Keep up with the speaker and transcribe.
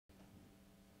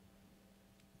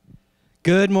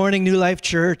Good morning, New Life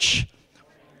Church.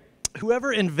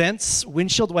 Whoever invents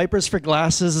windshield wipers for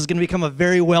glasses is going to become a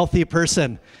very wealthy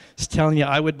person. Just telling you,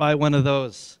 I would buy one of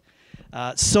those.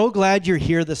 So glad you're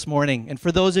here this morning. And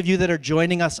for those of you that are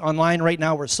joining us online right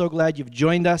now, we're so glad you've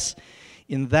joined us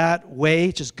in that way.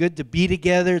 It's just good to be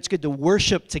together. It's good to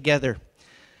worship together.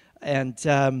 And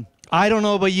I don't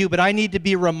know about you, but I need to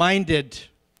be reminded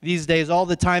these days all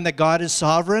the time that God is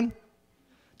sovereign.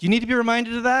 Do you need to be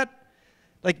reminded of that?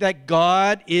 Like that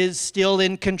God is still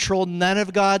in control. None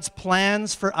of God's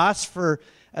plans for us,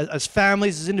 as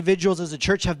families, as individuals, as a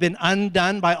church, have been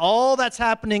undone by all that's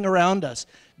happening around us.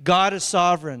 God is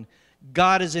sovereign.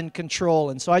 God is in control.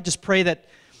 And so I just pray that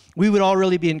we would all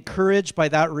really be encouraged by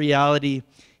that reality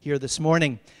here this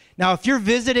morning. Now, if you're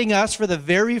visiting us for the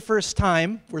very first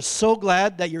time, we're so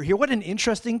glad that you're here. What an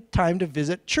interesting time to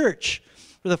visit church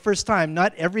for the first time.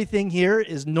 Not everything here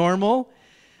is normal.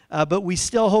 But we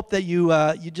still hope that you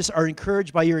just are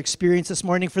encouraged by your experience this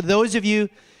morning. For those of you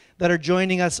that are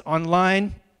joining us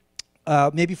online,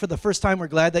 maybe for the first time, we're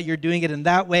glad that you're doing it in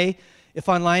that way. If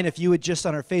online, if you would just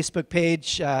on our Facebook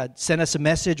page send us a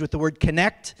message with the word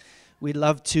connect, we'd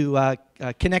love to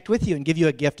connect with you and give you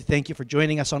a gift to thank you for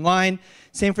joining us online.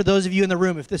 Same for those of you in the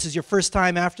room. If this is your first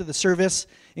time after the service,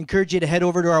 encourage you to head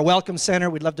over to our Welcome Center.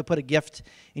 We'd love to put a gift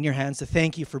in your hands to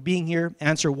thank you for being here,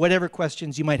 answer whatever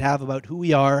questions you might have about who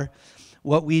we are,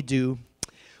 what we do.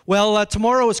 Well,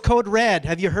 tomorrow is Code Red.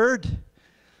 Have you heard?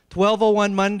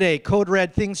 12:01 Monday, Code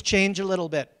Red. Things change a little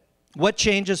bit. What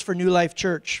changes for New Life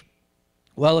Church?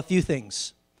 Well, a few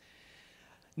things.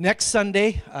 Next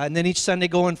Sunday, and then each Sunday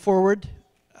going forward,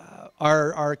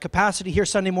 our capacity here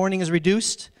Sunday morning is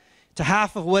reduced to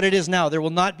half of what it is now. There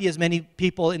will not be as many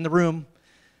people in the room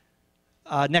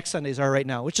next Sunday as are right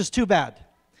now, which is too bad.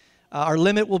 Our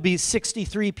limit will be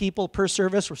 63 people per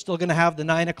service. We're still going to have the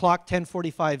 9 o'clock,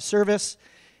 10:45 service.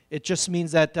 It just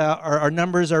means that our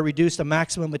numbers are reduced. A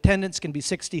maximum attendance can be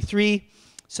 63.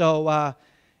 So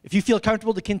if you feel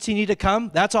comfortable to continue to come,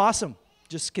 that's awesome.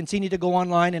 Just continue to go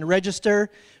online and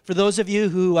register. For those of you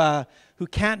who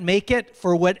can't make it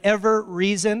for whatever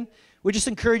reason, we just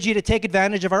encourage you to take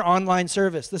advantage of our online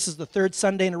service. This is the third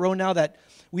Sunday in a row now that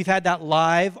we've had that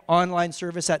live online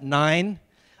service at 9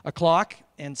 o'clock.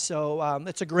 And so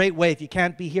it's a great way, if you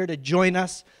can't be here, to join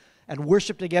us and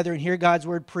worship together and hear God's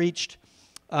word preached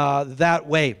that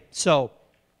way. So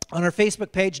on our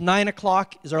Facebook page, 9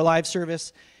 o'clock is our live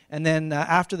service. And then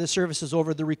after the service is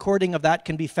over, the recording of that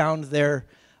can be found there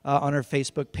on our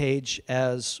Facebook page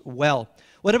as well.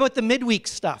 What about the midweek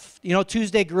stuff? You know,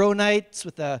 Tuesday Grow Nights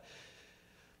with the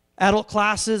adult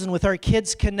classes and with our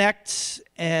Kids Connect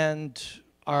and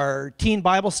our teen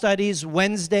Bible studies,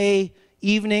 Wednesday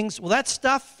evenings. Well, that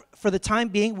stuff, for the time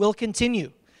being, will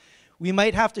continue. We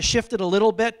might have to shift it a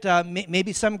little bit.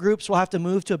 Maybe some groups will have to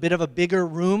move to a bit of a bigger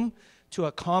room to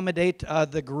accommodate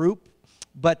the group.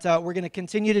 But we're going to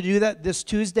continue to do that this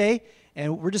Tuesday,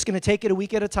 and we're just going to take it a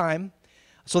week at a time.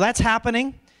 So that's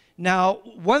happening. Now,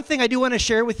 one thing I do want to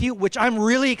share with you, which I'm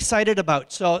really excited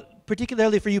about, so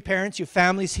particularly for you parents, you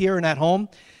families here and at home,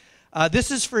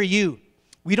 this is for you.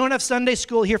 We don't have Sunday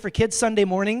school here for kids Sunday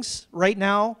mornings right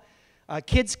now.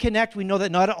 Kids Connect, we know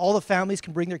that not all the families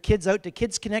can bring their kids out to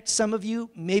Kids Connect. Some of you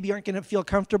maybe aren't going to feel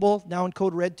comfortable now in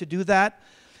Code Red to do that.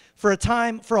 For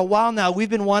a while now, we've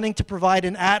been wanting to provide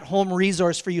an at-home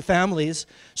resource for you families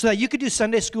so that you could do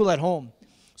Sunday school at home.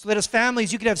 So that as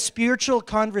families, you could have spiritual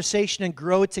conversation and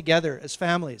grow together as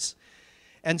families.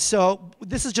 And so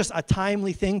this is just a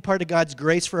timely thing, part of God's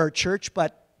grace for our church,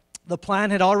 but the plan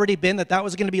had already been that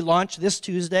was going to be launched this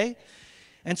Tuesday.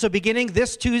 And so beginning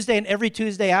this Tuesday and every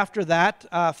Tuesday after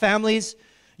that, families,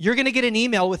 you're going to get an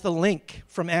email with a link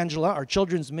from Angela, our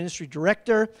children's ministry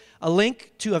director, a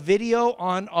link to a video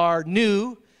on our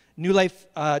New Life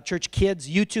Church Kids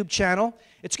YouTube channel.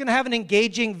 It's going to have an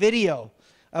engaging video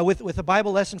with a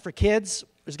Bible lesson for kids.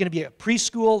 There's going to be a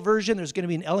preschool version. There's going to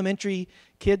be an elementary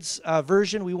kids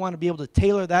version. We want to be able to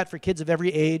tailor that for kids of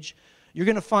every age. You're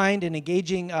going to find an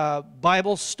engaging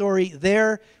Bible story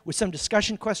there with some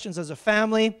discussion questions as a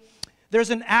family. There's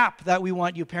an app that we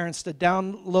want you parents to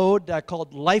download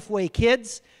called Lifeway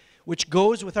Kids, which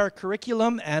goes with our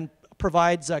curriculum and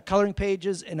provides coloring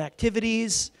pages and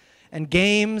activities and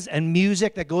games and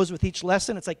music that goes with each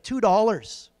lesson. It's like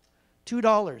 $2.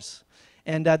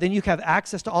 And then you have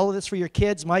access to all of this for your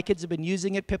kids. My kids have been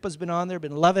using it. Pippa's been on there,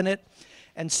 been loving it.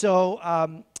 And so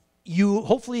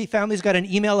hopefully families got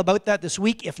an email about that this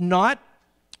week. If not,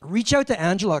 reach out to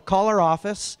Angela, call our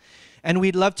office. And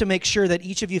we'd love to make sure that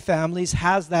each of you families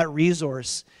has that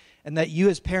resource and that you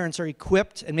as parents are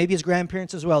equipped, and maybe as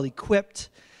grandparents as well, equipped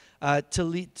to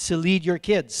lead your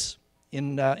kids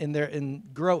in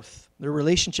growth, their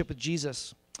relationship with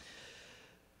Jesus.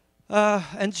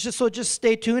 And just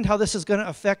stay tuned how this is going to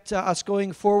affect us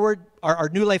going forward. Our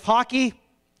New Life Hockey,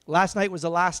 last night was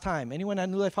the last time. Anyone had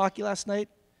New Life Hockey last night?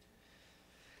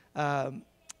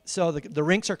 So the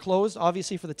rinks are closed,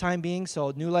 obviously, for the time being.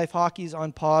 So New Life Hockey's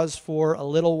on pause for a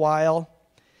little while.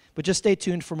 But just stay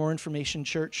tuned for more information,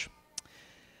 church.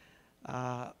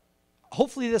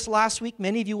 Hopefully this last week,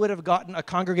 many of you would have gotten a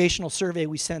congregational survey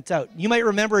we sent out. You might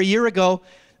remember a year ago,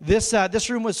 this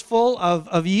room was full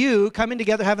of you coming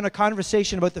together, having a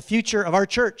conversation about the future of our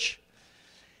church.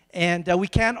 And we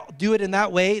can't do it in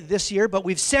that way this year, but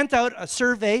we've sent out a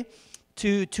survey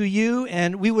to you,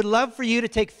 and we would love for you to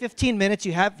take 15 minutes,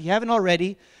 if you haven't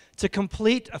already, to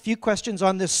complete a few questions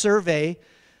on this survey,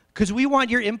 because we want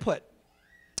your input.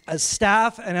 As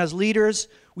staff and as leaders,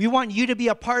 we want you to be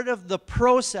a part of the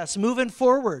process moving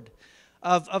forward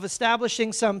of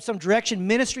establishing some direction,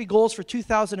 ministry goals for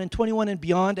 2021 and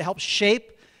beyond to help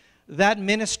shape that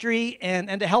ministry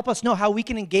and to help us know how we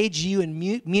can engage you in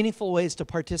meaningful ways to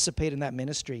participate in that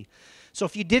ministry. So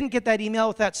if you didn't get that email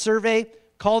with that survey,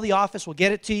 call the office, we'll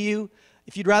get it to you.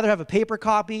 If you'd rather have a paper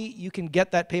copy, you can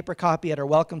get that paper copy at our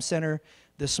Welcome Center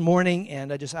this morning,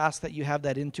 and I just ask that you have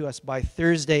that into us by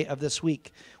Thursday of this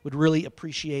week. Would really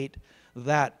appreciate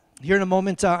that. Here in a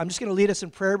moment, I'm just going to lead us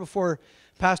in prayer before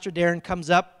Pastor Daren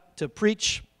comes up to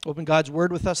preach, open God's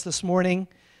Word with us this morning.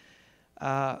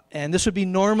 And this would be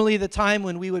normally the time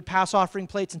when we would pass offering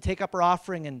plates and take up our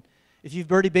offering. And if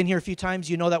you've already been here a few times,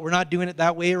 you know that we're not doing it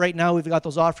that way right now. We've got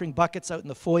those offering buckets out in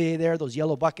the foyer there, those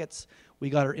yellow buckets. We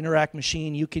got our Interact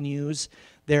machine you can use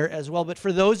there as well. But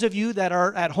for those of you that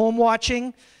are at home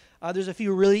watching, there's a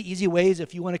few really easy ways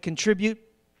if you want to contribute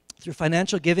through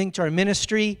financial giving to our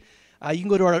ministry. You can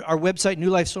go to our website,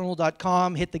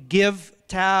 newlifestonewall.com, hit the Give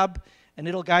tab, and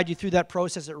it'll guide you through that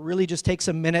process. It really just takes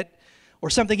a minute. Or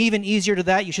something even easier to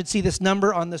that, you should see this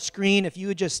number on the screen. If you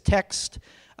would just text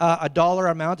a dollar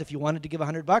amount, if you wanted to give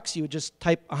 $100, you would just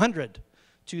type 100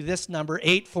 to this number,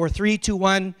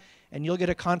 84321, and you'll get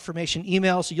a confirmation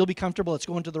email, so you'll be comfortable it's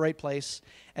going to the right place.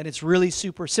 And it's really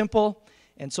super simple.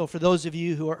 And so for those of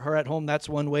you who are at home, that's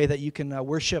one way that you can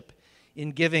worship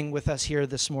in giving with us here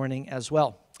this morning as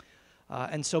well.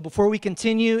 And so before we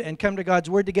continue and come to God's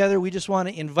Word together, we just want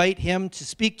to invite Him to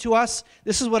speak to us.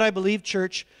 This is what I believe,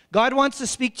 church. God wants to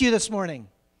speak to you this morning.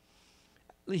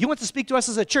 He wants to speak to us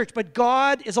as a church, but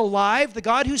God is alive. The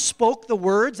God who spoke the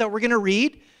words that we're going to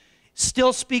read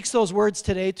still speaks those words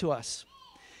today to us.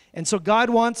 And so God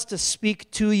wants to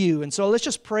speak to you. And so let's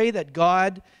just pray that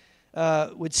God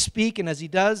would speak, and as He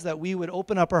does, that we would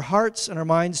open up our hearts and our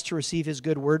minds to receive His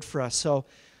good word for us. So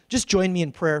just join me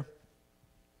in prayer.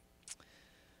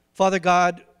 Father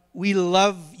God, we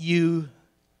love you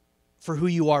for who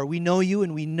you are. We know you,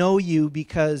 and we know you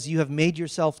because you have made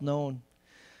yourself known.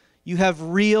 You have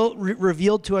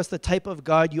revealed to us the type of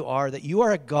God you are, that you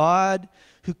are a God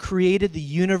who created the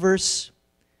universe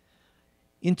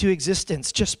into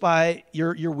existence just by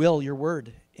your will, your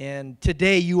word. And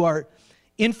today you are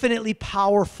infinitely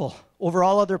powerful over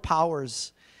all other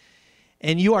powers.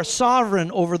 And you are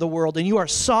sovereign over the world, and you are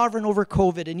sovereign over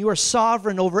COVID, and you are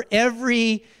sovereign over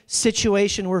every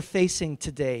situation we're facing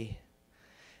today.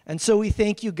 And so we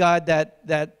thank you, God,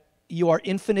 that you are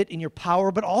infinite in your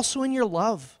power, but also in your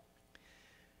love.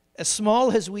 As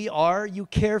small as we are, you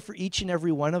care for each and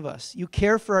every one of us. You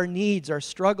care for our needs, our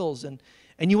struggles, and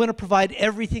you want to provide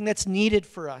everything that's needed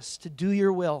for us to do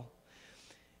your will.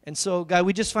 And so, God,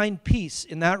 we just find peace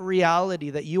in that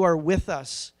reality that you are with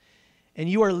us, and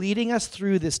you are leading us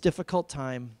through this difficult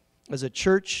time as a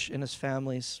church and as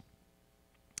families.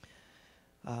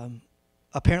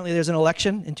 Apparently there's an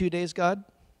election in 2 days, God,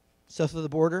 south of the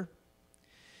border.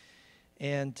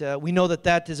 And we know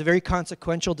that is a very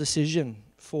consequential decision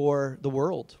for the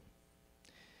world.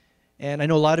 And I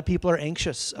know a lot of people are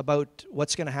anxious about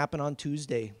what's going to happen on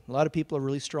Tuesday. A lot of people have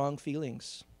really strong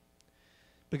feelings.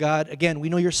 But God, again, we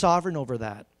know you're sovereign over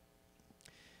that.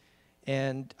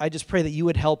 And I just pray that you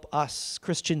would help us,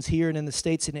 Christians here and in the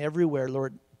States and everywhere,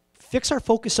 Lord, fix our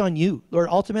focus on you. Lord,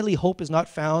 ultimately, hope is not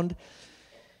found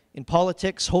in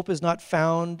politics. Hope is not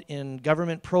found in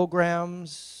government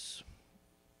programs,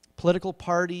 political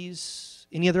parties,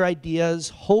 any other ideas.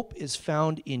 Hope is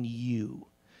found in you.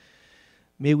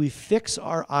 May we fix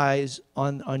our eyes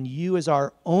on you as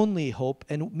our only hope,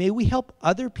 and may we help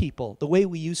other people the way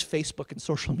we use Facebook and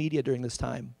social media during this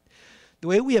time, the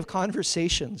way we have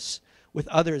conversations with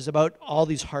others about all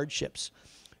these hardships.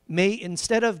 May,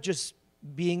 instead of just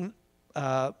being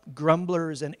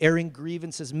grumblers and airing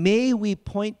grievances, may we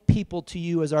point people to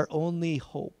you as our only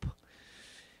hope.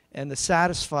 and the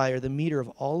satisfier, the meter of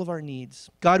all of our needs.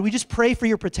 God, we just pray for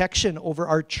your protection over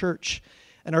our church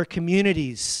and our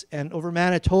communities and over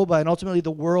Manitoba and ultimately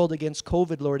the world against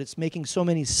COVID, Lord. It's making so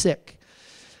many sick,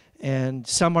 and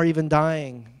some are even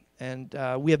dying. And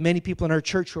we have many people in our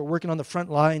church who are working on the front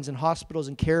lines in hospitals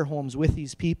and care homes with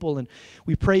these people, and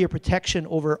we pray your protection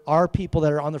over our people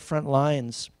that are on the front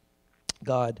lines,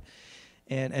 God,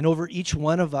 and over each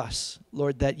one of us,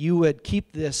 Lord, that you would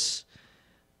keep this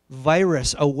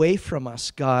virus away from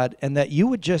us, God, and that you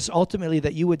would just ultimately,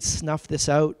 that you would snuff this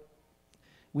out.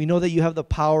 We know that you have the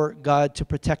power, God, to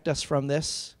protect us from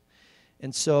this.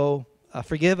 And so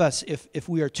forgive us if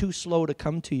we are too slow to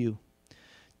come to you,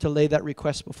 to lay that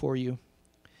request before you.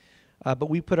 But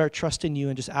we put our trust in you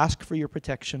and just ask for your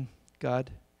protection,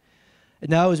 God. And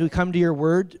now as we come to your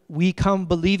word, we come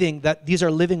believing that these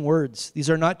are living words. These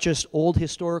are not just old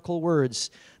historical words.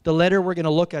 The letter we're going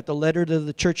to look at, the letter to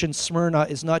the church in Smyrna,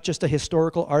 is not just a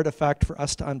historical artifact for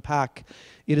us to unpack.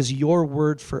 It is your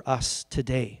word for us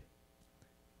today,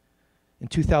 in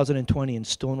 2020 in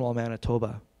Stonewall,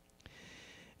 Manitoba.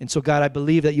 And so, God, I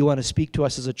believe that you want to speak to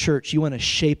us as a church. You want to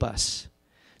shape us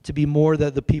to be more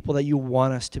the people that you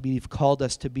want us to be, you've called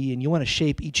us to be, and you want to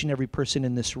shape each and every person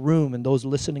in this room and those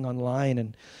listening online.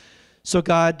 And so,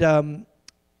 God,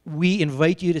 we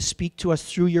invite you to speak to us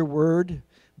through your word,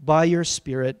 by your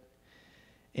Spirit,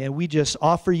 and we just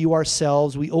offer you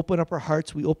ourselves. We open up our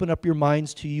hearts, we open up your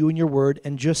minds to you and your word,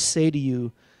 and just say to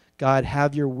you, God,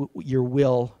 have your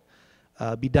will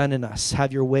be done in us.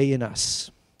 Have your way in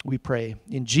us, we pray.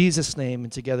 In Jesus' name,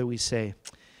 and together we say,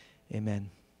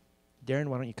 amen. Daren,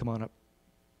 why don't you come on up?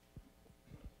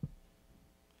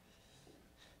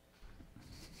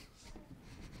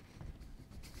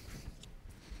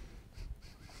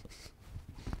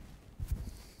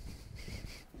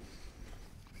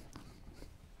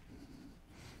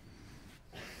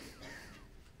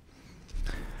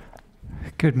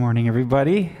 Good morning,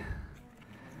 everybody.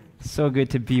 So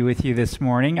good to be with you this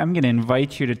morning. I'm going to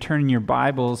invite you to turn in your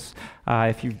Bibles,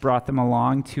 if you've brought them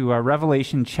along, to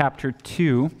Revelation chapter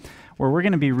 2, where we're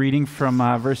going to be reading from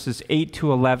verses 8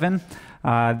 to 11.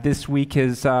 This week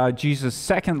is Jesus'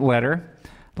 second letter.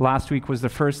 Last week was the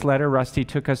first letter. Rusty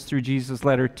took us through Jesus'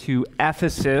 letter to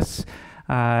Ephesus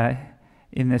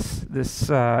in this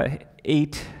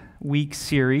 8-week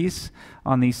series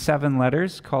on these 7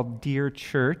 letters called Dear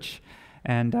Church.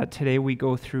 And today we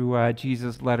go through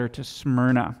Jesus' letter to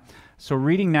Smyrna. So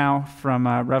reading now from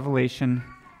Revelation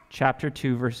chapter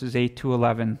 2, verses 8 to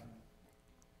 11.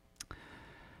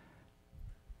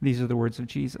 These are the words of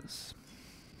Jesus.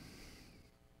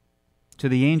 To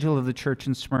the angel of the church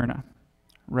in Smyrna,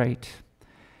 write,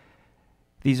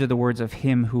 these are the words of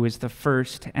him who is the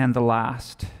first and the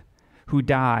last, who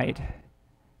died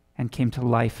and came to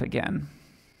life again.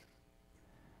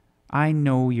 I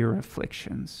know your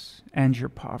afflictions and your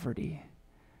poverty,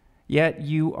 yet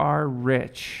you are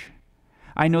rich.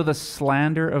 I know the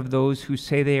slander of those who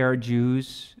say they are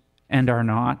Jews and are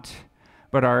not,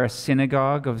 but are a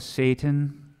synagogue of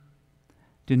Satan.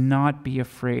 Do not be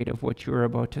afraid of what you are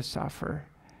about to suffer.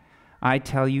 I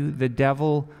tell you, the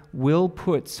devil will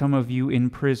put some of you in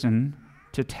prison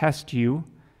to test you,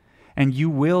 and you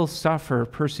will suffer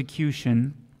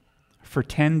persecution for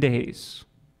 10 days.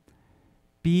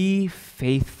 Be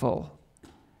faithful,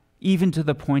 even to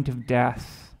the point of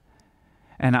death,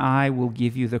 and I will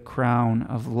give you the crown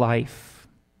of life.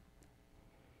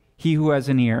 He who has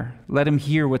an ear, let him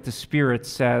hear what the Spirit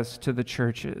says to the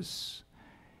churches.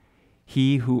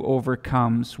 He who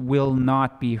overcomes will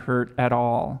not be hurt at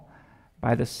all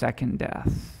by the second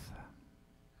death.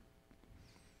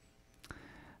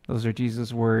 Those are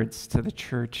Jesus' words to the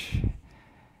church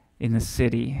in the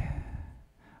city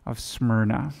of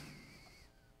Smyrna.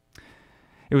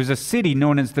 It was a city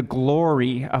known as the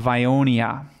Glory of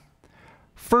Ionia,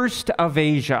 first of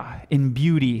Asia in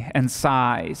beauty and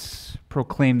size,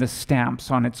 proclaimed the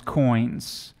stamps on its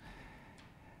coins.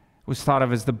 It was thought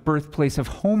of as the birthplace of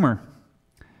Homer.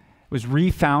 It was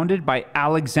refounded by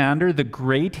Alexander the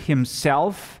Great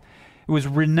himself. It was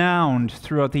renowned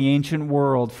throughout the ancient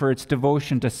world for its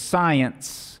devotion to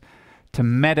science, to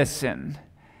medicine,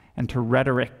 and to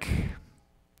rhetoric.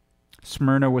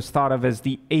 Smyrna was thought of as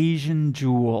the Asian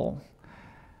jewel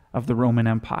of the Roman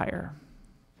Empire.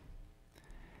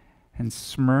 And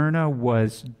Smyrna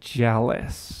was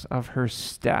jealous of her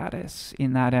status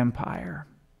in that empire.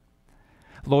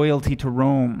 Loyalty to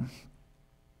Rome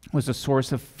was a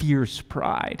source of fierce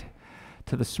pride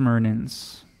to the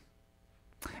Smyrnans.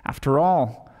 After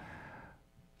all,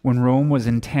 when Rome was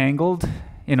entangled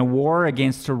in a war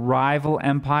against a rival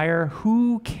empire,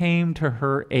 who came to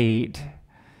her aid?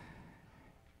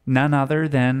 none other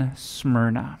than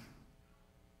Smyrna.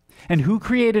 And who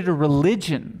created a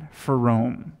religion for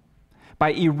Rome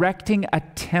by erecting a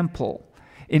temple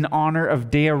in honor of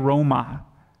Dea Roma,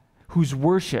 whose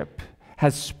worship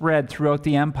has spread throughout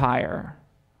the empire?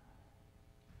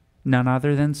 None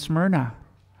other than Smyrna.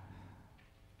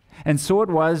 And so it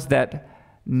was that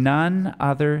none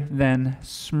other than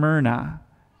Smyrna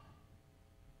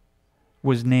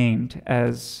was named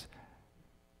as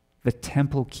the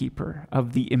temple keeper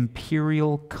of the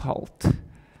imperial cult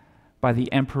by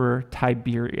the Emperor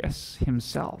Tiberius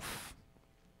himself.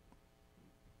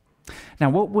 Now,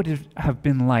 what would it have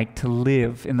been like to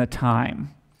live in the time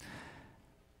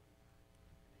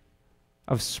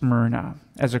of Smyrna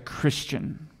as a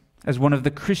Christian, as one of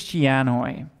the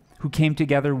Christianoi who came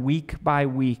together week by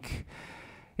week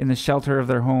in the shelter of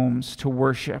their homes to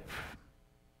worship?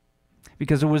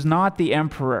 Because it was not the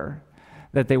emperor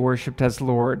that they worshipped as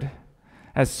Lord,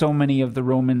 as so many of the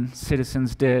Roman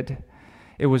citizens did.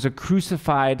 It was a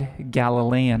crucified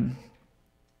Galilean.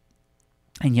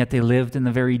 And yet they lived in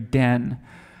the very den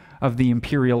of the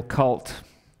imperial cult.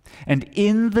 And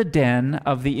in the den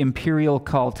of the imperial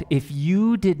cult, if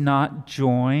you did not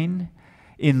join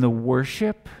in the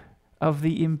worship of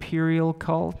the imperial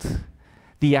cult,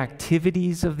 the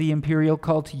activities of the imperial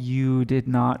cult, you did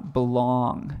not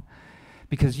belong.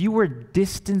 Because you were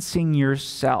distancing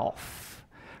yourself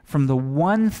from the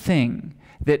one thing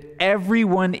that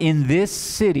everyone in this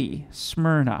city,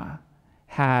 Smyrna,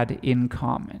 had in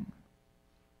common,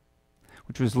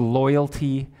 which was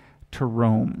loyalty to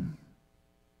Rome,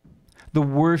 the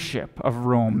worship of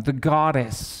Rome, the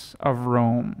goddess of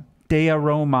Rome, Dea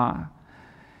Roma.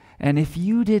 And if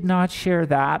you did not share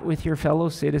that with your fellow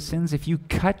citizens, if you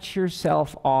cut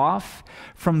yourself off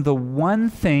from the one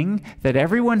thing that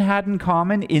everyone had in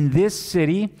common in this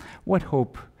city, what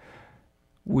hope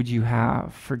would you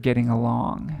have for getting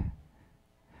along,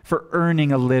 for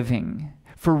earning a living,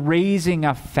 for raising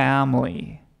a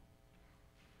family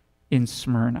in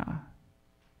Smyrna?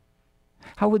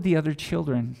 How would the other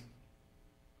children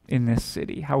in this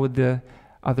city, how would the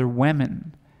other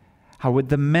women, how would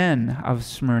the men of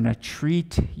Smyrna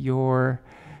treat your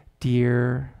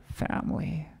dear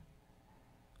family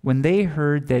when they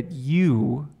heard that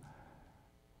you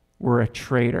were a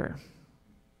traitor?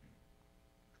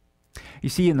 You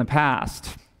see, in the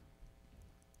past,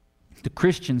 the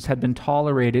Christians had been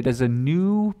tolerated as a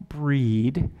new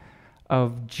breed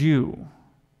of Jew.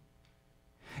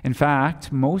 In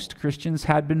fact, most Christians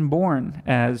had been born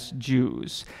as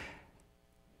Jews.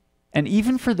 And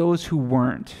even for those who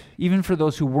weren't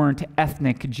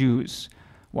ethnic Jews,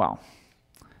 well,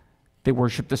 they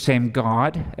worshiped the same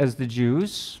God as the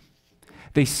Jews.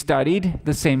 They studied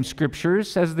the same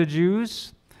scriptures as the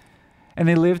Jews. And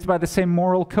they lived by the same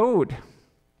moral code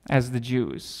as the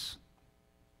Jews.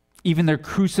 Even their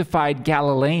crucified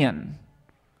Galilean,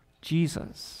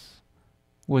 Jesus,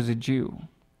 was a Jew.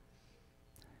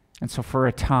 And so for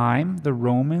a time, the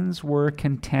Romans were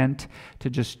content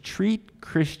to just treat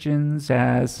Christians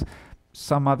as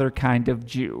some other kind of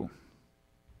Jew,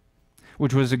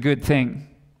 which was a good thing.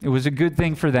 It was a good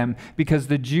thing for them because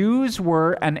the Jews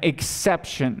were an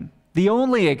exception, the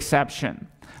only exception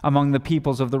among the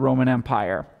peoples of the Roman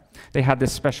Empire. They had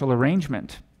this special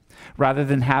arrangement. Rather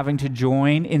than having to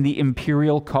join in the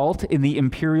imperial cult, in the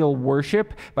imperial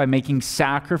worship, by making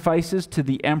sacrifices to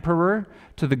the emperor,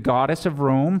 to the goddess of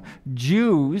Rome,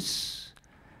 Jews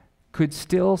could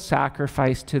still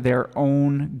sacrifice to their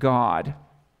own God,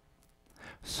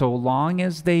 so long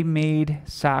as they made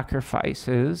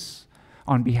sacrifices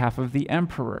on behalf of the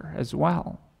emperor as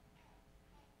well.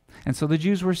 And so the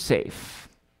Jews were safe.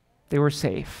 They were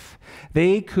safe.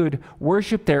 They could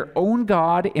worship their own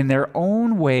God in their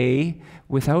own way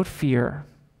without fear.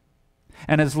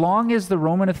 And as long as the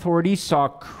Roman authorities saw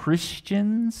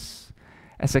Christians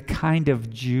as a kind of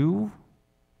Jew,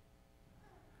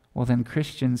 well, then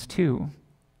Christians too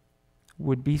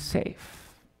would be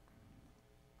safe.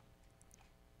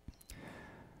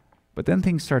 But then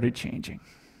things started changing.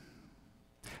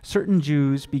 Certain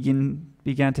Jews began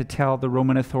to tell the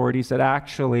Roman authorities that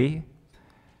actually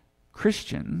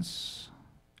Christians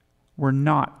were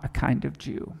not a kind of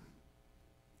Jew.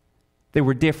 They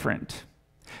were different.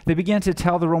 They began to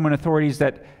tell the Roman authorities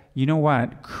that, you know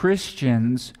what,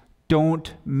 Christians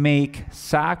don't make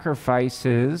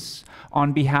sacrifices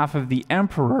on behalf of the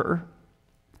emperor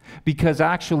because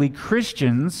actually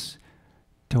Christians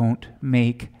don't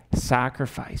make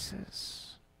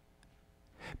sacrifices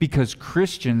because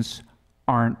Christians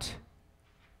aren't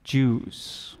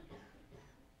Jews.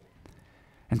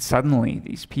 And suddenly,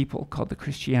 these people called the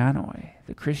Christianoi,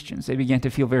 the Christians, they began to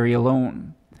feel very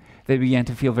alone. They began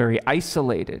to feel very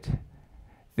isolated.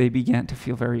 They began to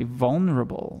feel very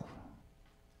vulnerable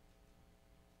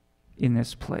in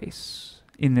this place,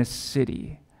 in this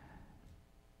city.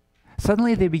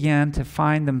 Suddenly they began to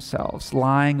find themselves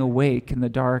lying awake in the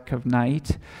dark of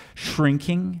night,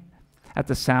 shrinking at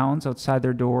the sounds outside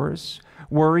their doors,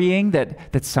 worrying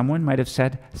that someone might have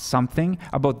said something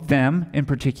about them in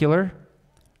particular,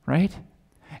 right?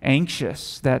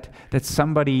 Anxious that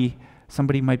somebody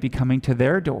might be coming to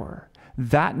their door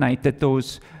that night, that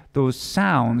those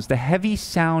sounds, the heavy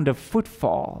sound of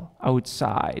footfall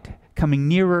outside, coming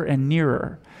nearer and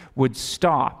nearer, would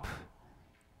stop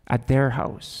at their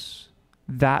house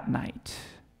that night.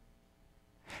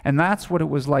 And that's what it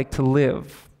was like to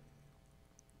live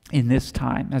in this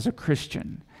time as a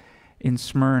Christian in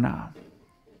Smyrna.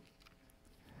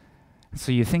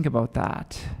 So you think about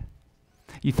that.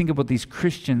 You think about these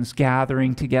Christians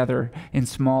gathering together in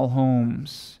small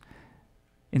homes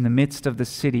in the midst of the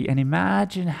city, and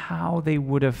imagine how they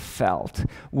would have felt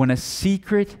when a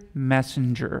secret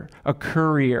messenger, a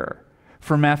courier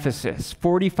from Ephesus,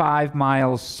 45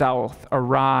 miles south,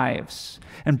 arrives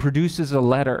and produces a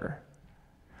letter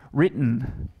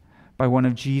written by one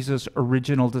of Jesus'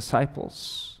 original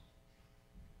disciples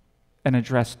and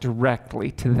addressed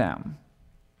directly to them.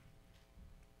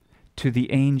 To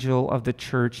the angel of the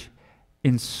church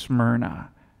in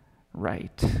Smyrna,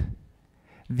 write,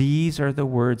 "These are the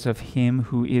words of him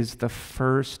who is the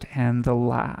first and the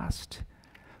last,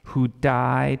 who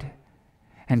died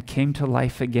and came to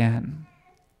life again.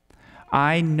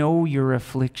 I know your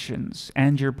afflictions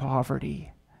and your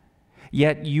poverty,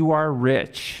 yet you are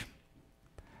rich.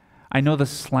 I know the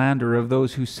slander of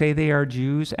those who say they are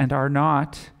Jews and are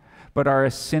not, but are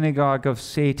a synagogue of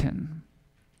Satan.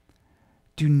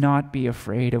 Do not be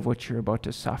afraid of what you're about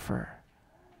to suffer.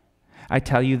 I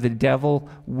tell you, the devil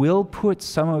will put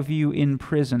some of you in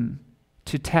prison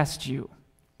to test you,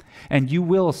 and you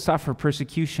will suffer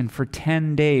persecution for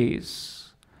 10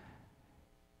 days.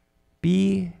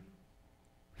 Be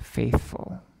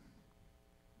faithful,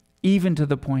 even to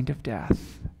the point of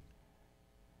death,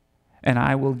 and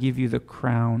I will give you the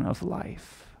crown of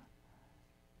life.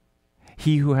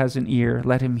 He who has an ear,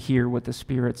 let him hear what the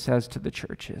Spirit says to the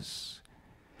churches.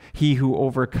 He who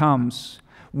overcomes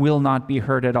will not be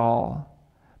hurt at all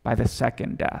by the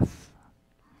second death."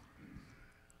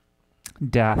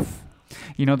 Death.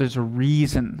 You know, there's a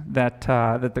reason that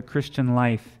the Christian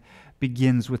life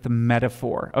begins with the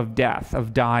metaphor of death,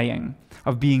 of dying,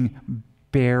 of being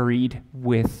buried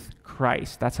with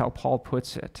Christ. That's how Paul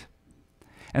puts it.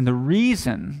 And the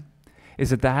reason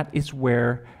is that is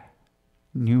where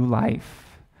new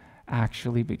life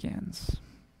actually begins.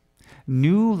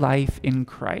 New life in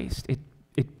Christ,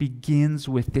 it begins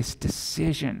with this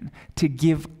decision to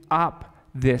give up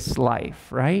this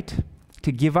life, right?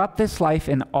 To give up this life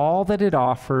and all that it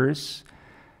offers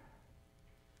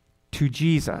to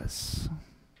Jesus.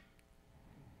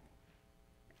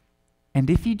 And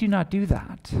if you do not do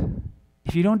that,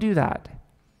 if you don't do that,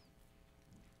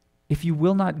 if you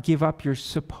will not give up your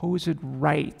supposed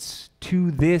rights to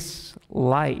this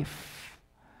life,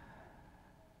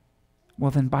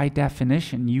 well then by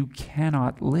definition you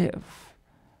cannot live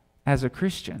as a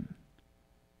Christian.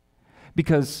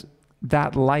 Because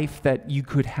that life that you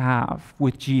could have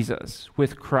with Jesus,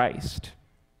 with Christ,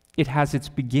 it has its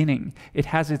beginning, it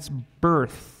has its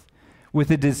birth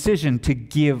with a decision to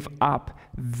give up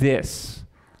this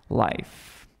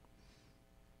life.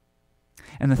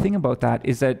 And the thing about that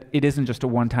is that it isn't just a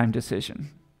one-time decision.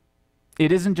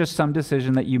 It isn't just some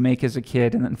decision that you make as a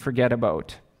kid and then forget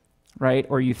about, right?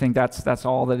 Or you think that's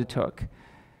all that it took.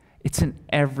 It's an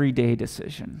everyday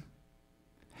decision.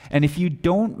 And if you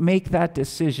don't make that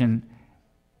decision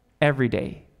every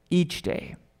day, each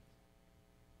day,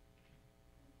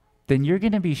 then you're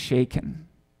going to be shaken.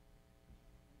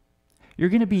 You're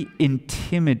going to be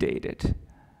intimidated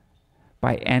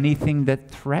by anything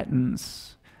that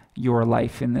threatens your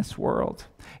life in this world.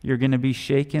 You're going to be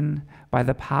shaken by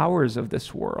the powers of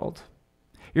this world.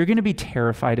 You're going to be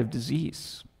terrified of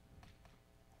disease.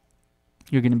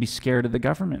 You're going to be scared of the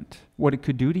government, what it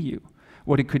could do to you,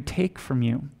 what it could take from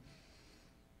you.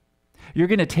 You're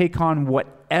going to take on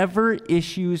whatever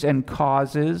issues and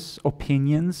causes,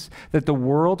 opinions that the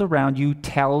world around you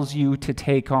tells you to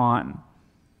take on.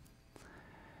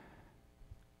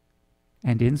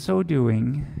 And in so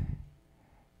doing,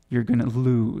 you're going to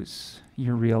lose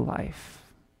your real life.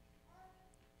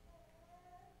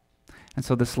 And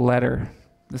so this letter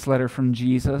from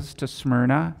Jesus to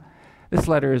Smyrna, this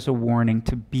letter is a warning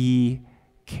to be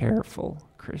careful,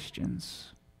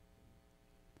 Christians.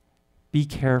 Be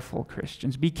careful,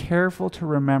 Christians. Be careful to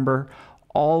remember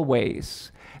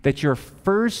always, that your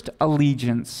first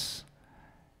allegiance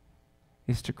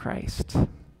is to Christ.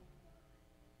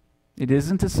 It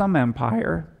isn't to some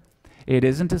empire. It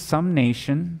isn't to some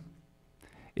nation.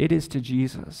 It is to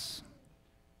Jesus.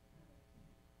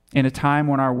 In a time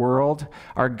when our world,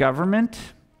 our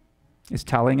government is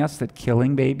telling us that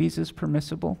killing babies is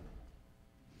permissible,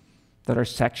 that our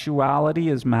sexuality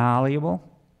is malleable,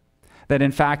 that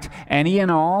in fact any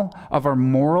and all of our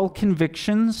moral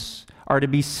convictions are to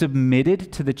be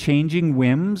submitted to the changing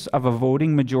whims of a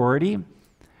voting majority,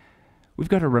 we've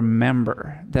got to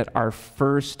remember that our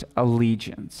first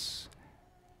allegiance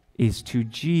is to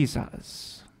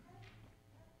Jesus.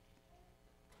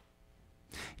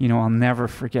 You know, I'll never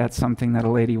forget something that a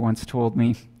lady once told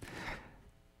me.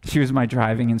 She was my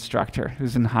driving instructor. It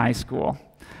was in high school.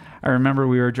 I remember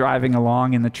we were driving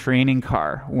along in the training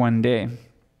car one day,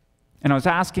 and I was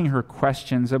asking her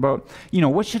questions about,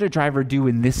 what should a driver do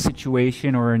in this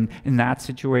situation or in that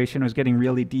situation? I was getting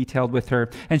really detailed with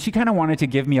her, and she kind of wanted to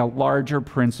give me a larger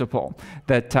principle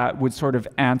that would sort of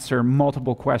answer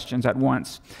multiple questions at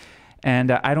once.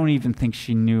 And I don't even think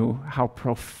she knew how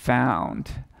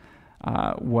profound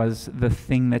was the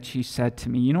thing that she said to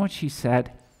me. You know what she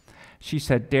said? She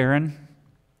said, "Daren,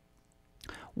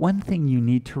 one thing you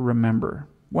need to remember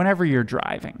whenever you're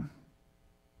driving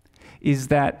is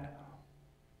that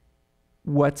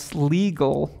what's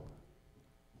legal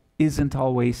isn't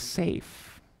always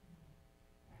safe,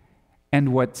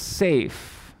 and what's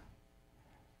safe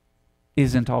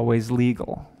isn't always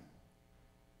legal."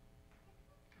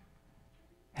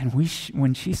 And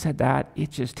when she said that,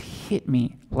 it just hit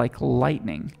me like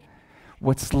lightning.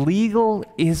 What's legal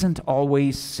isn't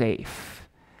always safe,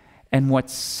 and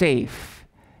what's safe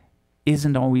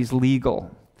isn't always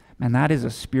legal. And that is a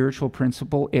spiritual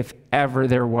principle, if ever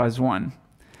there was one.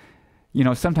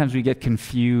 Sometimes we get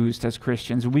confused as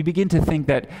Christians. We begin to think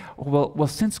that, well,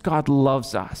 since God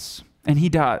loves us, and He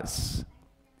does,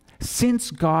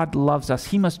 since God loves us,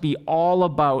 He must be all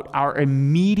about our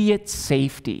immediate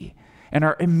safety and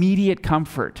our immediate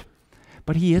comfort.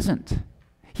 But He isn't.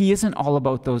 He isn't all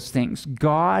about those things.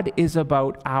 God is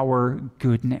about our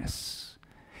goodness.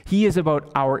 He is about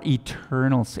our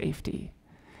eternal safety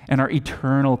and our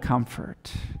eternal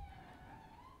comfort.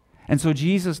 And so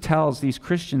Jesus tells these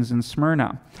Christians in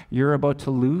Smyrna, you're about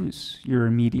to lose your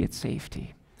immediate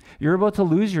safety. You're about to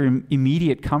lose your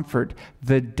immediate comfort.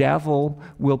 The devil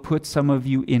will put some of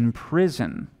you in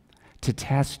prison to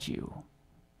test you,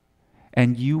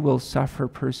 and you will suffer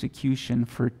persecution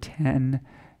for 10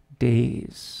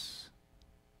 days.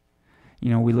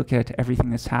 We look at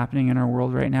everything that's happening in our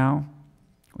world right now,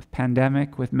 with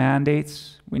pandemic, with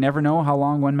mandates. We never know how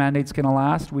long one mandate's going to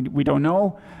last. We don't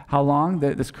know how long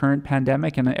this current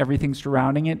pandemic and everything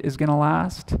surrounding it is going to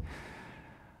last.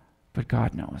 But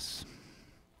God knows.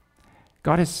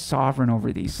 God is sovereign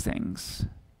over these things.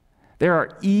 There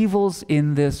are evils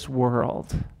in this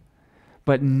world,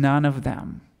 but none of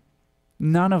them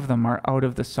are out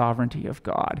of the sovereignty of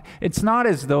God. It's not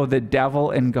as though the devil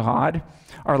and God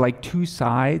are like two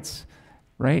sides,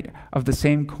 right, of the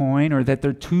same coin, or that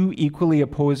they're two equally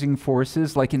opposing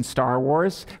forces, like in Star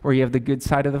Wars, where you have the good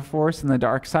side of the Force and the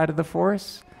dark side of the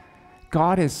Force.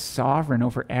 God is sovereign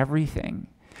over everything.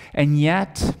 And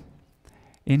yet,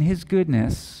 in His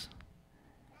goodness,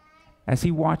 as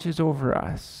He watches over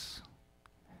us,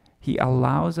 He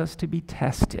allows us to be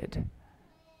tested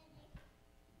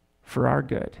for our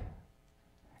good.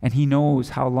 And He knows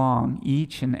how long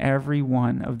each and every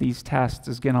one of these tests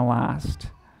is going to last.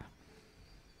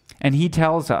 And He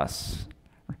tells us,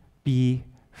 be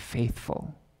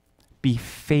faithful. Be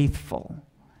faithful,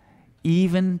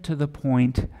 even to the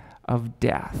point of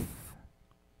death.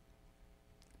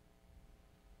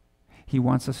 He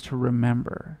wants us to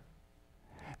remember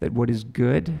that what is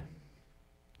good,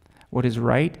 what is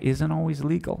right, isn't always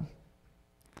legal.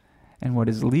 And what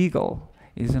is legal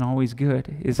isn't always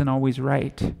good, isn't always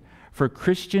right. For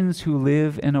Christians who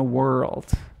live in a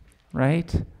world,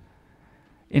 right,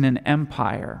 in an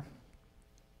empire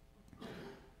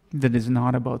that is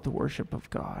not about the worship of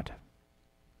God.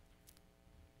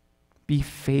 Be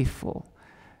faithful,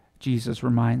 Jesus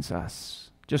reminds us.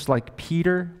 Just like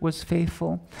Peter was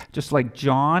faithful, just like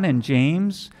John and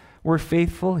James were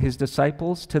faithful, his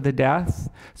disciples, to the death,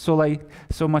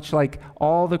 so much like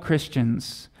all the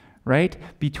Christians, right,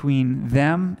 between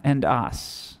them and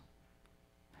us.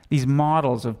 These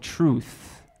models of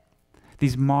truth,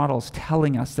 these models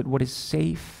telling us that what is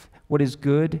safe, what is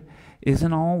good,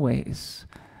 isn't always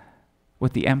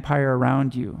what the empire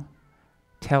around you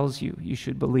tells you you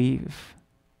should believe.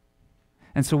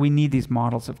 And so we need these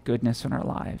models of goodness in our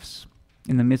lives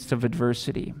in the midst of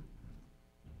adversity.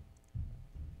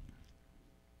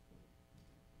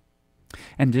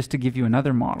 And just to give you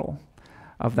another model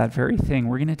of that very thing,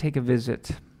 we're going to take a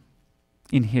visit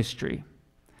in history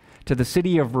to the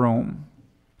city of Rome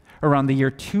around the year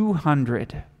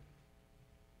 200.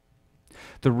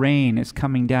 The rain is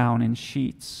coming down in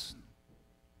sheets.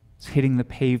 It's hitting the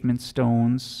pavement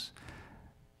stones,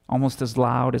 almost as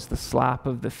loud as the slap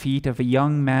of the feet of a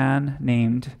young man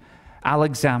named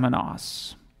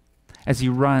Alexamenos, as he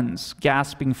runs,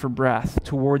 gasping for breath,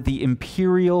 toward the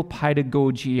imperial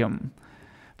pedagogium,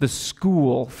 the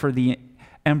school for the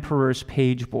emperor's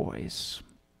page boys.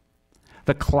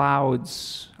 The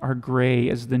clouds are gray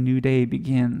as the new day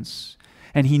begins,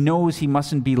 and he knows he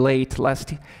mustn't be late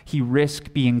lest he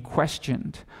risk being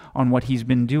questioned on what he's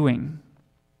been doing.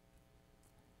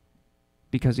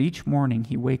 Because each morning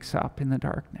he wakes up in the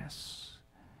darkness.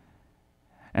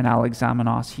 And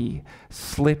Alexamenos, he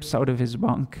slips out of his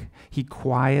bunk. He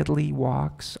quietly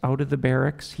walks out of the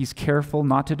barracks. He's careful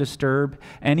not to disturb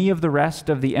any of the rest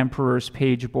of the emperor's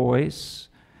page boys.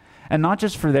 And not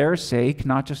just for their sake,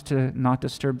 not just to not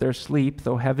disturb their sleep,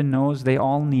 though heaven knows they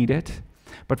all need it,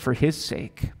 but for his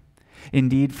sake,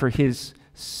 indeed for his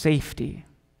safety.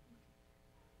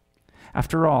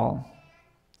 After all,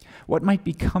 what might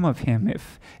become of him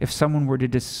if someone were to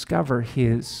discover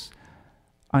his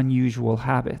unusual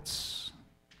habits?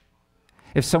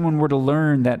 If someone were to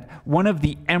learn that one of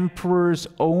the emperor's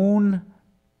own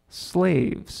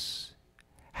slaves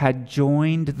had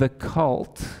joined the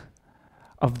cult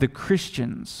of the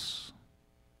Christians,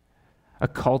 a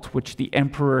cult which the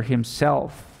emperor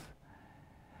himself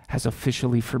has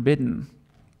officially forbidden.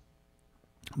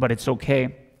 But it's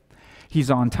okay.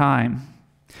 He's on time.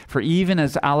 For even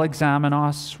as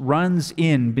Alexamenos runs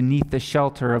in beneath the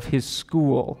shelter of his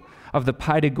school, of the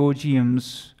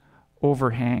pedagogium's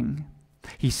overhang,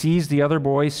 he sees the other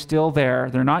boys still there.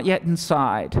 They're not yet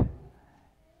inside.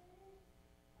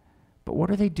 But what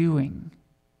are they doing?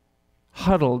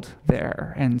 Huddled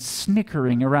there and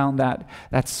snickering around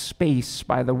that space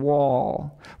by the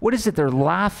wall. What is it they're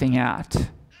laughing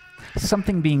at?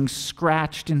 Something being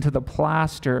scratched into the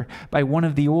plaster by one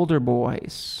of the older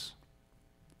boys.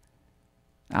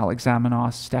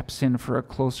 Alexamenos steps in for a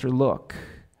closer look.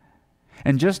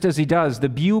 And just as he does, the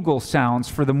bugle sounds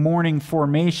for the morning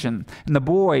formation, and the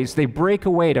boys, they break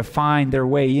away to find their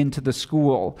way into the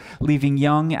school, leaving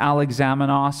young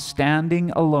Alexamenos standing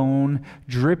alone,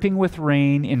 dripping with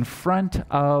rain in front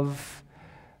of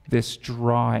this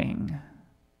drawing.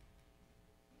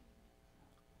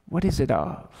 What is it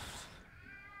of?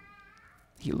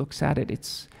 He looks at it.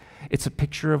 It's a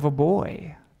picture of a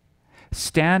boy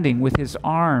standing with his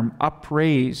arm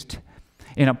upraised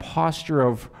in a posture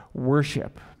of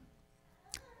worship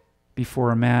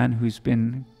before a man who's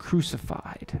been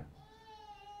crucified.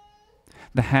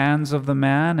 The hands of the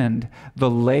man and the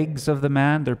legs of the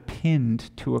man, they're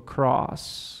pinned to a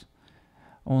cross.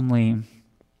 Only,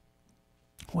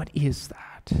 what is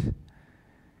that?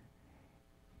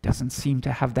 Doesn't seem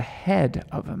to have the head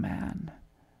of a man.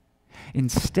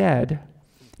 Instead,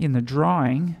 in the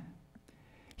drawing,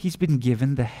 he's been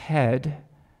given the head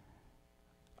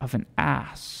of an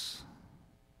ass.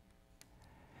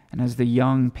 And as the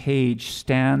young page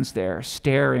stands there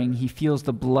staring, he feels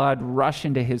the blood rush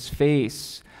into his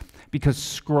face, because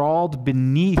scrawled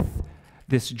beneath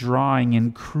this drawing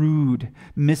in crude,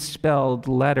 misspelled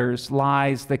letters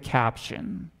lies the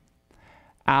caption: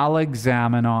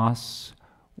 Alexamenos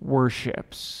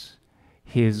worships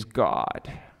his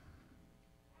God.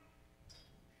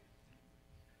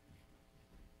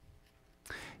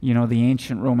 You know, the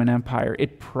ancient Roman Empire,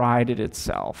 it prided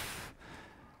itself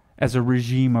as a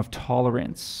regime of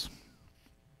tolerance.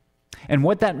 And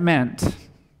what that meant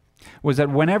was that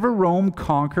whenever Rome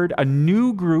conquered a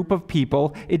new group of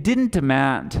people, it didn't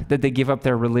demand that they give up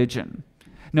their religion.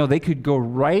 No, they could go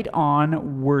right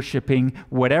on worshiping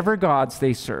whatever gods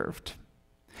they served.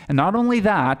 And not only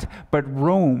that, but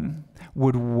Rome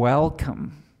would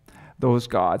welcome those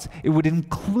gods. It would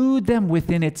include them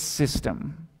within its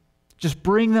system. Just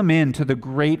bring them into the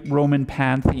great Roman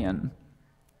pantheon.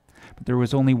 But there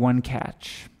was only one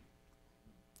catch.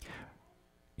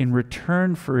 In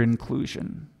return for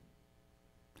inclusion,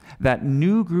 that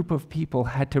new group of people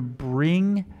had to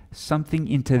bring something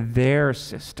into their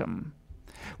system,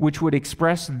 which would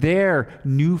express their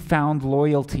newfound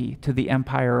loyalty to the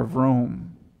Empire of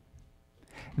Rome.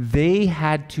 They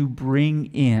had to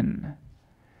bring in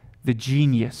the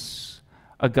genius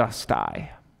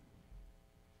Augusti,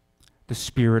 the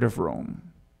spirit of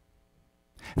Rome.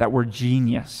 That word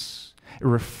genius, it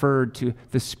referred to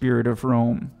the spirit of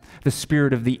Rome, the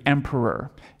spirit of the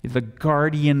emperor, the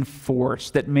guardian force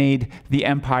that made the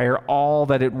empire all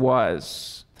that it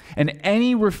was. And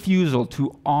any refusal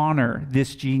to honor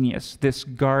this genius, this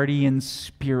guardian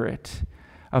spirit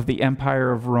of the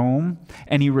Empire of Rome,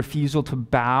 any refusal to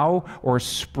bow or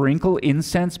sprinkle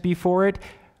incense before it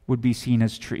would be seen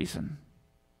as treason,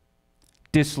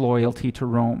 disloyalty to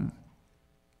Rome.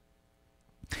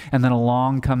 And then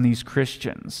along come these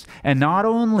Christians. And not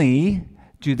only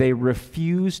do they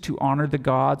refuse to honor the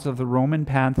gods of the Roman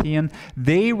pantheon,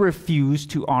 they refuse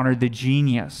to honor the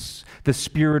genius, the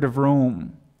spirit of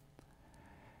Rome.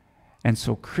 And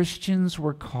so Christians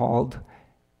were called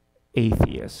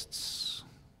atheists,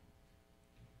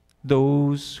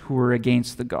 those who were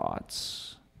against the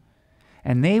gods.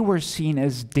 And they were seen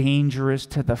as dangerous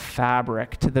to the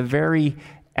fabric, to the very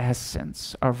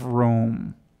essence of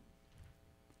Rome.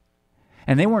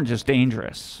 And they weren't just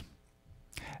dangerous.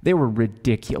 They were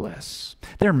ridiculous.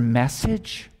 Their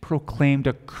message proclaimed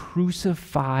a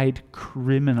crucified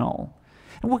criminal.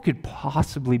 And what could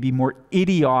possibly be more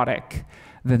idiotic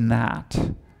than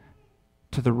that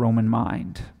to the Roman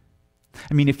mind?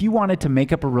 I mean, if you wanted to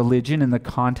make up a religion in the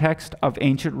context of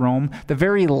ancient Rome, the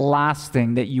very last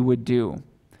thing that you would do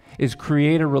is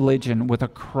create a religion with a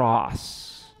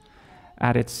cross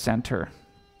at its center.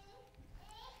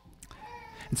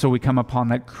 And so we come upon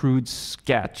that crude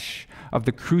sketch of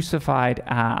the crucified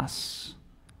ass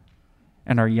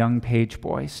and our young page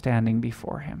boy standing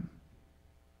before him.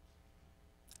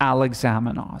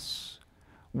 Alexamenos,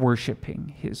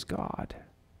 worshiping his God.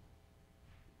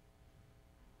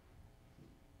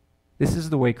 This is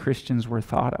the way Christians were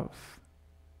thought of.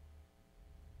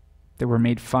 They were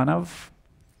made fun of.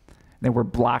 They were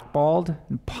blackballed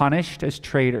and punished as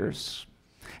traitors.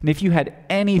 And if you had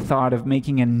any thought of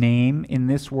making a name in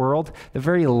this world, the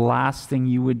very last thing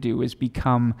you would do is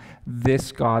become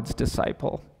this God's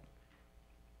disciple.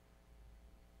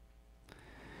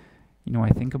 You know, I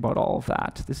think about all of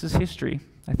that. This is history.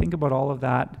 I think about all of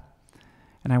that,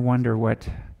 and I wonder what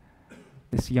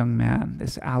this young man,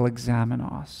 this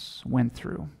Alexamenos, went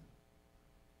through.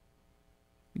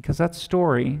 Because that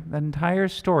story, that entire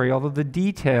story, although the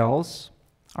details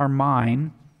are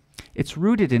mine, it's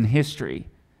rooted in history.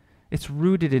 It's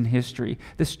rooted in history.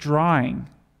 This drawing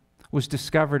was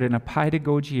discovered in a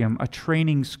pedagogium, a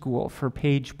training school for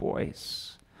page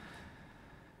boys.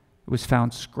 It was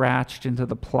found scratched into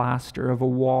the plaster of a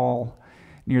wall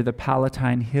near the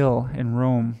Palatine Hill in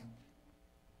Rome.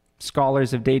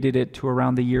 Scholars have dated it to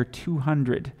around the year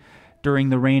 200, during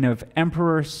the reign of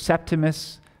Emperor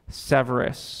Septimus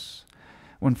Severus,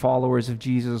 when followers of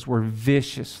Jesus were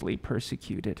viciously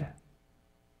persecuted.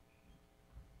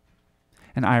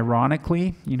 And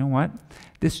ironically, you know what?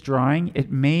 This drawing, it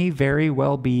may very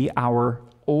well be our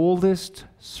oldest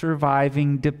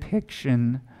surviving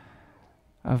depiction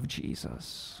of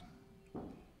Jesus.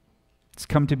 It's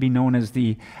come to be known as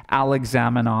the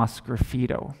Alexamenos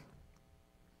graffito.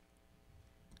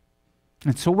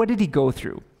 And so what did he go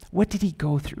through? What did he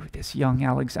go through, this young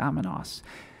Alexamenos?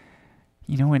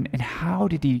 You know, and how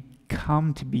did he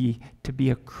come to be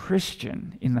a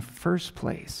Christian in the first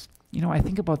place? You know, I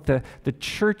think about the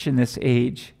church in this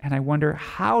age, and I wonder,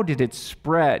 how did it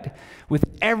spread? With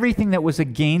everything that was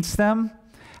against them,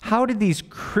 how did these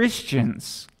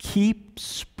Christians keep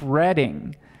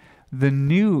spreading the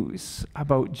news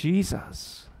about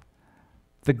Jesus,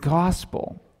 the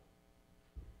gospel?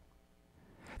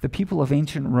 The people of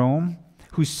ancient Rome,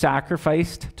 who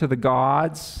sacrificed to the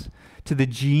gods, to the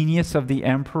genius of the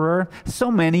emperor, so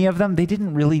many of them, they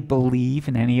didn't really believe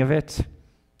in any of it.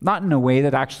 Not in a way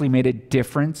that actually made a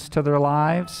difference to their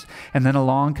lives. And then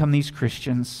along come these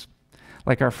Christians,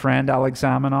 like our friend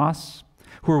Alexamenos,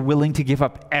 who are willing to give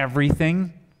up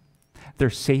everything,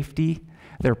 their safety,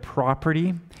 their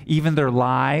property, even their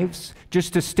lives,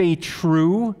 just to stay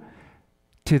true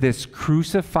to this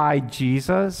crucified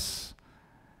Jesus.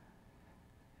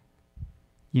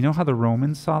 You know how the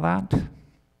Romans saw that?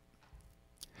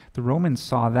 The Romans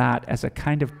saw that as a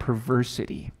kind of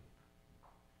perversity.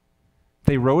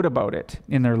 They wrote about it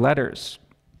in their letters.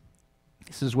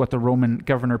 This is what the Roman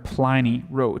governor Pliny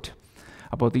wrote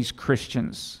about these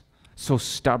Christians, so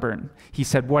stubborn. He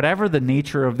said, whatever the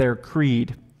nature of their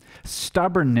creed,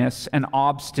 stubbornness and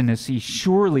obstinacy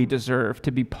surely deserve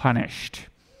to be punished.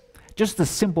 Just the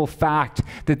simple fact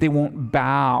that they won't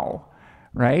bow,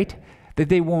 right? That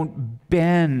they won't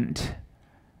bend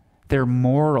their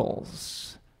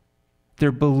morals,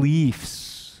 their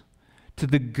beliefs to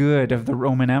the good of the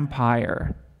Roman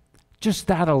Empire. Just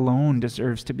that alone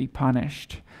deserves to be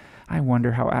punished. I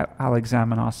wonder how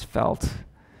Alexamenos felt,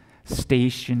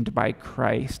 stationed by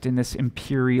Christ in this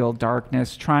imperial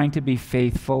darkness, trying to be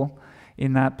faithful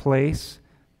in that place.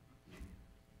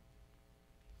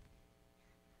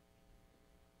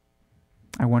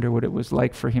 I wonder what it was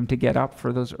like for him to get up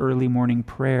for those early morning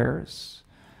prayers.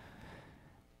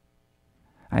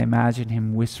 I imagine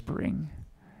him whispering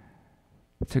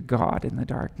to God in the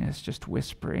darkness, just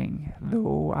whispering,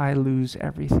 though I lose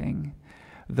everything,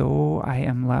 though I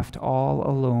am left all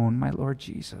alone, my Lord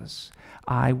Jesus,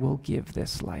 I will give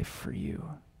this life for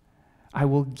you. I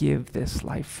will give this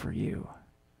life for you.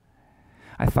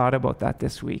 I thought about that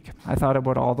this week. I thought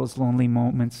about all those lonely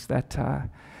moments that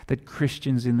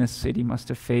Christians in this city must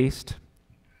have faced.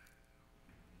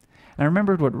 And I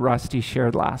remembered what Rusty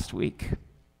shared last week.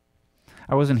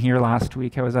 I wasn't here last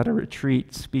week. I was at a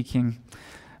retreat speaking,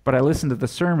 but I listened to the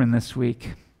sermon this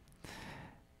week.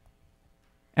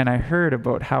 And I heard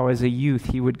about how as a youth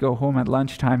he would go home at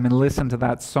lunchtime and listen to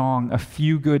that song, A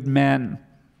Few Good Men.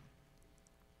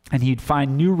 And he'd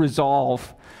find new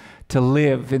resolve to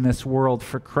live in this world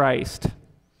for Christ.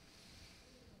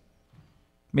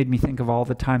 Made me think of all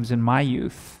the times in my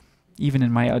youth, even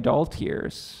in my adult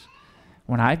years,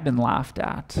 when I've been laughed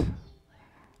at,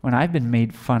 when I've been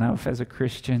made fun of as a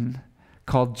Christian,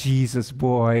 called Jesus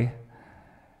boy,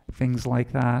 things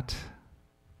like that.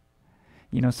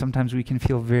 You know, sometimes we can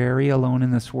feel very alone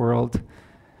in this world,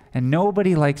 and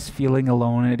nobody likes feeling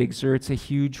alone. It exerts a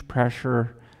huge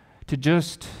pressure to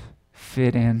just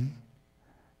fit in,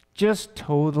 just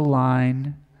toe the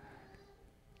line,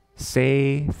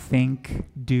 say, think,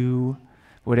 do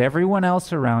what everyone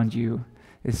else around you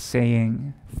is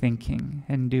saying, thinking,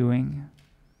 and doing.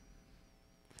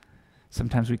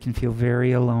 Sometimes we can feel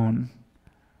very alone,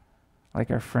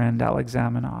 like our friend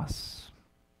Alexamenos.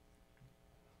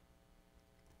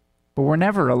 But we're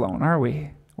never alone, are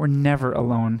we? We're never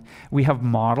alone. We have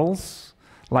models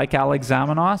like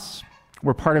Alexamenos.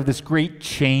 We're part of this great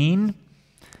chain.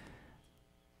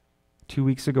 2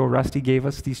 weeks ago, Rusty gave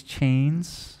us these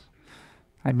chains.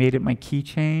 I made it my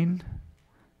keychain.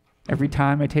 Every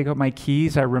time I take out my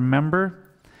keys, I remember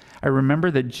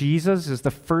that Jesus is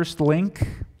the first link,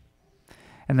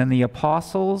 and then the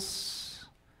apostles,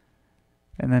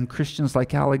 and then Christians like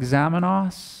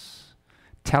Alexamenos,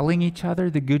 telling each other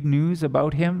the good news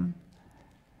about him,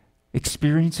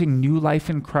 experiencing new life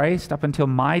in Christ up until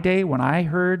my day when I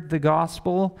heard the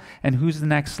gospel. And who's the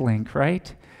next link,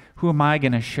 right? Who am I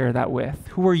going to share that with?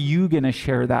 Who are you going to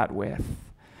share that with?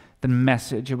 The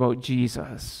message about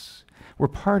Jesus. We're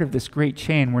part of this great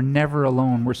chain. We're never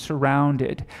alone. We're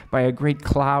surrounded by a great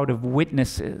cloud of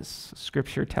witnesses,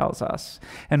 Scripture tells us.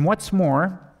 And what's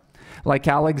more, like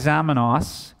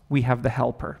Alexamenos, we have the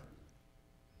helper,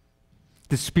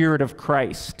 the Spirit of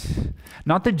Christ.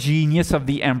 Not the genius of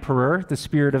the emperor, the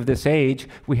spirit of this age.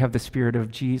 We have the Spirit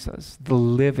of Jesus, the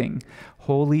living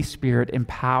Holy Spirit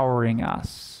empowering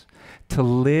us to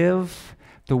live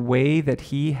the way that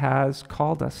he has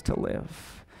called us to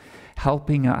live,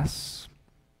 helping us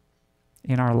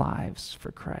in our lives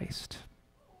for Christ.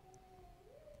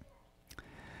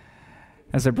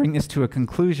 As I bring this to a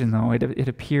conclusion, though, it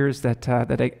appears that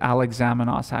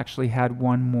Alexamenos actually had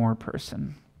one more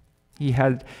person. He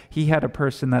had a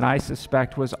person that I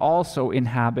suspect was also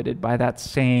inhabited by that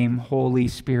same Holy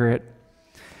Spirit.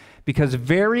 Because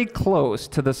very close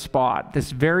to the spot,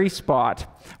 this very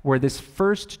spot where this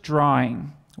first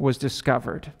drawing was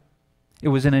discovered, it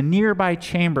was in a nearby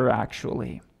chamber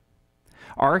actually,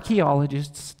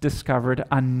 archaeologists discovered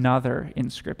another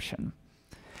inscription.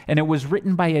 And it was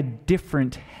written by a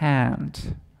different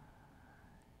hand.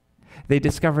 They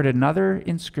discovered another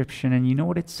inscription, and you know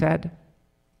what it said?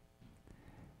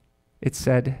 It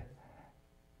said,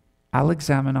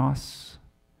 Alexamenos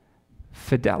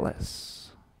Fidelis,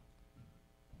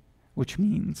 which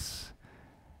means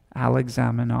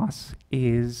Alexamenos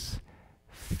is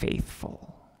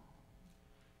faithful.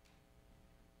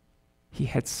 He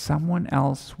had someone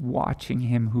else watching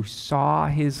him who saw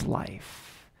his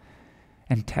life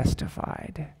and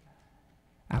testified,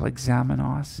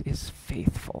 Alexamenos is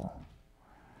faithful,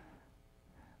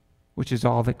 which is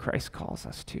all that Christ calls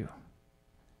us to.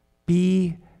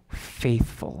 Be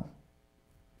faithful,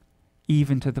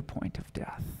 even to the point of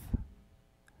death.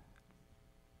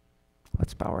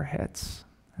 Let's bow our heads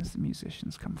as the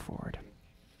musicians come forward.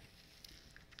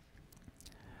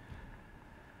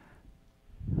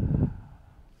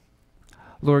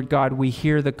 Lord God, we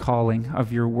hear the calling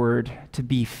of your word to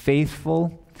be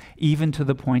faithful even to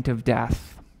the point of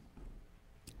death.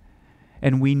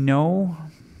 And we know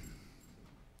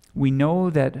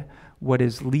that what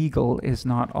is legal is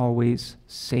not always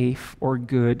safe or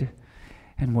good,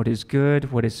 and what is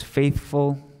good, what is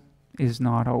faithful, is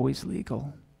not always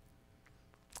legal.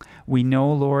 We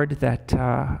know, Lord, that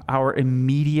our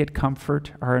immediate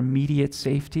comfort, our immediate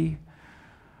safety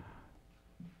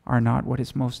are not what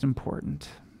is most important.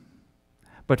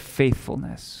 but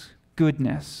faithfulness,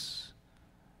 goodness,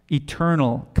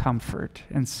 eternal comfort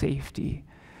and safety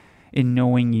in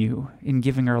knowing you, in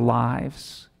giving our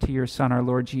lives to your Son, our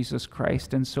Lord Jesus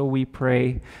Christ. And so we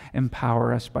pray,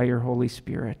 empower us by your Holy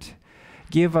Spirit.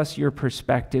 Give us your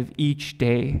perspective each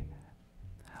day.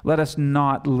 Let us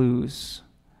not lose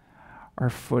our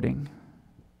footing.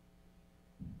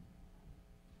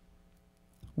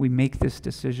 We make this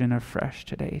decision afresh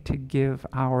today to give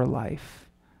our life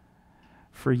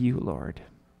for you, Lord.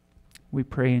 We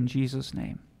pray in Jesus'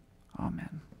 name.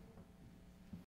 Amen.